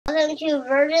welcome to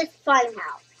Burgess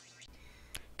Funhouse.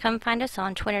 Come find us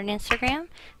on Twitter and Instagram.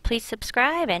 Please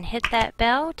subscribe and hit that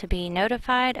bell to be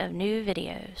notified of new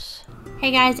videos.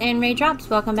 Hey guys and Raindrops,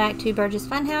 welcome back to Burgess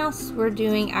Funhouse. We're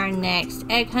doing our next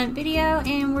egg hunt video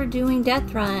and we're doing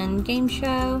Deathrun game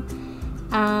show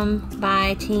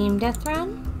by Team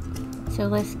Deathrun. So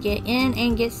let's get in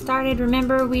and get started.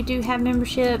 Remember, we do have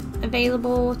membership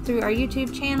available through our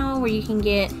YouTube channel where you can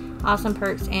get awesome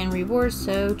perks and rewards,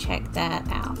 so check that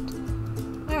out.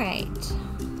 Alright.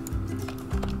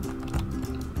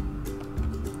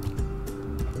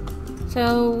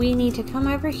 So we need to come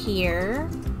over here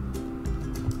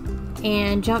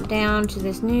and jump down to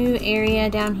this new area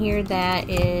down here that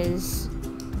is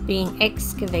being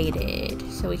excavated.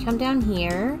 So we come down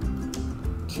here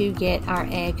to get our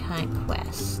egg hunt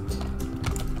quest.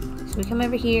 So we come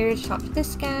over here to talk to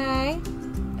this guy.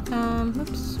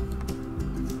 Oops.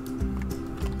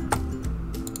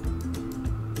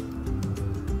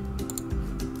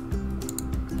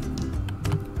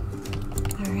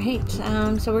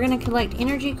 Alright, so we're gonna collect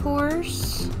energy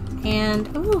cores and,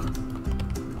 ooh,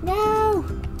 no!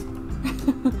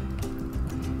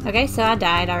 Okay, so I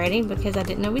died already because I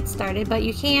didn't know we'd started, but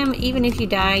you can, even if you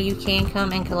die, you can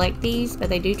come and collect these, but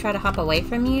they do try to hop away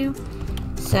from you.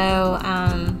 So,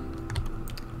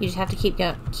 you just have to keep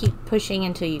pushing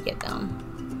until you get them.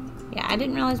 Yeah, I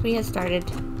didn't realize we had started,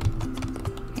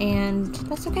 and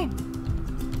that's okay.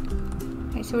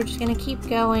 Okay, so we're just gonna keep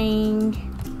going,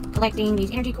 collecting these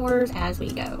energy cores as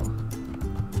we go.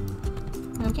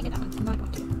 I can't get that one. I'm not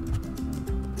going to.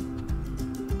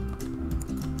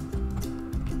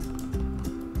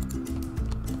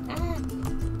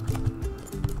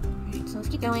 Alright, so let's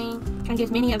keep going. Trying to get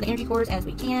as many of the energy cores as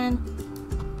we can.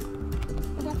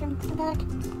 Come back, come back.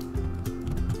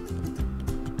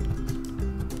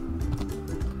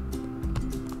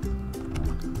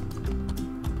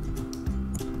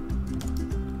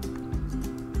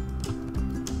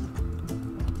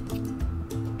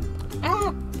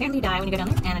 Apparently you die when you go down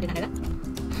there, and I did not know that.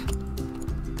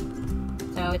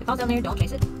 So if it falls down there, don't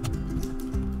chase it.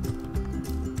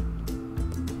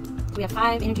 So we have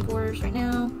 5 energy cores right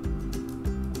now.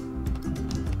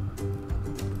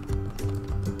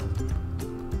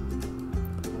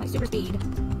 My super speed.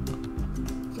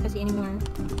 See if I see any more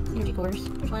energy cores.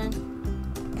 There's 1.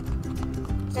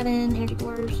 7 energy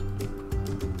cores.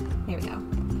 There we go.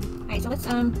 Alright, so let's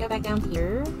go back down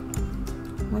here.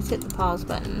 Let's hit the pause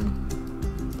button.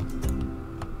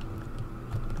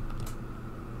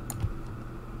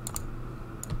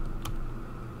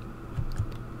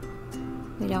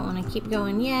 We don't want to keep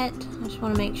going yet. I just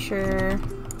want to make sure.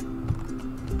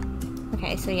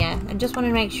 Okay, so yeah, I just wanted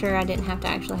to make sure I didn't have to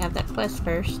actually have that quest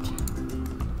first.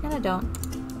 And I don't.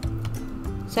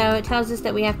 So it tells us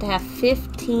that we have to have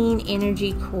 15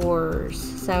 energy cores.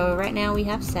 So right now we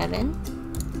have 7.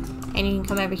 And you can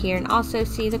come over here and also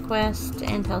see the quest,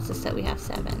 and tells us that we have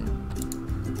 7.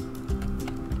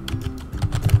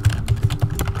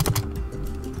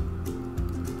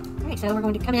 So we're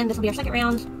going to come in. This will be our second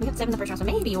round. We got 7 the first round, so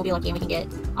maybe we'll be lucky and we can get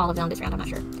all of them this round. I'm not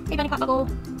sure. Hey, Bunny Pop Bubble.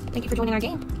 Thank you for joining our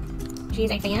game. She's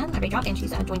a fan of Raindrop, and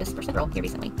she's joined us for several here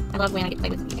recently. I love when I get to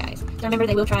play with you guys. So remember,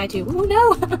 they will try to... Ooh,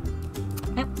 no!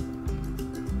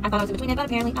 I thought I was in between it, but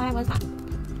apparently I was not.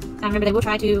 Remember, they will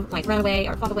try to like run away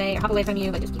or fall away or hop away from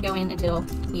you, but just keep going until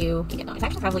you can get them. It's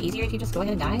actually probably easier if you just go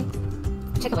ahead and die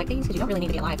to collect these, because you don't really need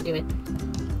to be alive to do it.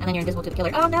 And then you're invisible to the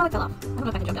killer. Oh, no, it fell off. I don't know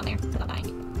if I can jump down there without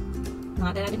dying.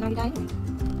 Not that I didn't already die anyway.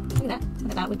 Look at that.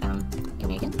 What that would kill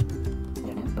me again? I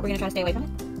don't know. But we're going to try to stay away from it.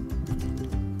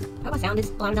 I hope my sound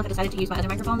is loud enough. I decided to use my other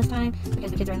microphone this time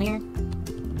because the kids are in there.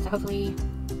 So hopefully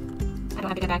I don't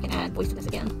have to go back and add voice to this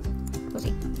again. We'll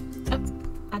see. Oh,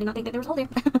 I did not think that there was a hole there.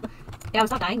 If I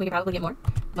was not dying, we could probably get more.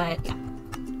 But yeah.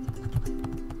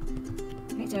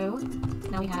 Okay, so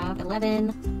now we have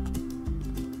 11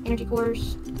 energy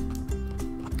cores.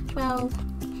 12.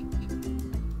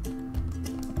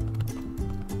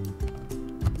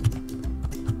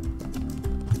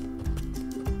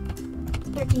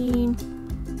 13,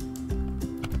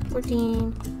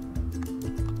 14,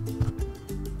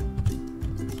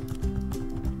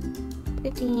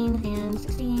 15, and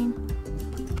 16.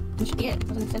 We should get,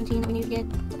 wasn't it 17 that we need to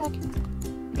get? Go back. I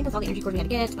think that's all the energy cores we had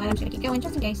to get, but I'm just gonna keep going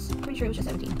just in case. Pretty sure it was just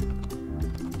 17.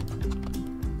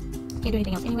 Can't do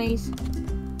anything else anyways.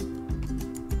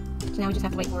 So now we just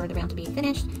have to wait for the round to be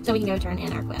finished so we can go turn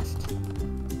in our quest.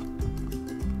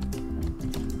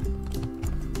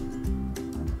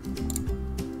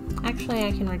 Actually,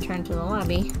 I can return to the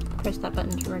lobby. Press that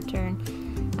button to return.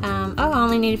 Oh, I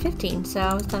only needed 15, so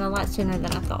I was done a lot sooner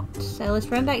than I thought. So let's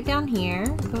run back down here.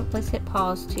 Oh, let's hit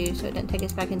pause too, so it doesn't take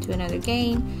us back into another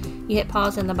game. you hit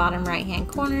pause in the bottom right hand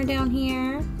corner down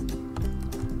here.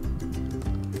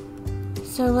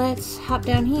 So let's hop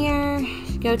down here,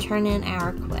 go turn in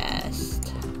our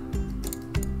quest.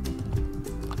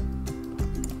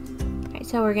 Alright,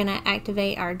 so we're gonna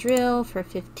activate our drill for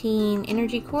 15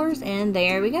 energy cores, and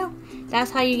there we go.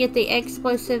 That's how you get the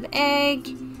Eggsplosive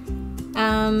Egg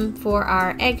for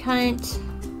our egg hunt.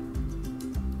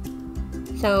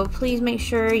 So please make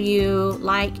sure you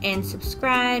like and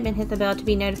subscribe and hit the bell to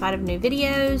be notified of new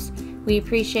videos. We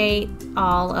appreciate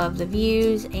all of the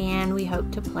views, and we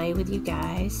hope to play with you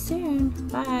guys soon.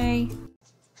 Bye.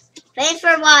 Thanks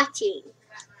for watching.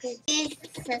 Please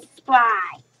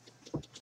subscribe.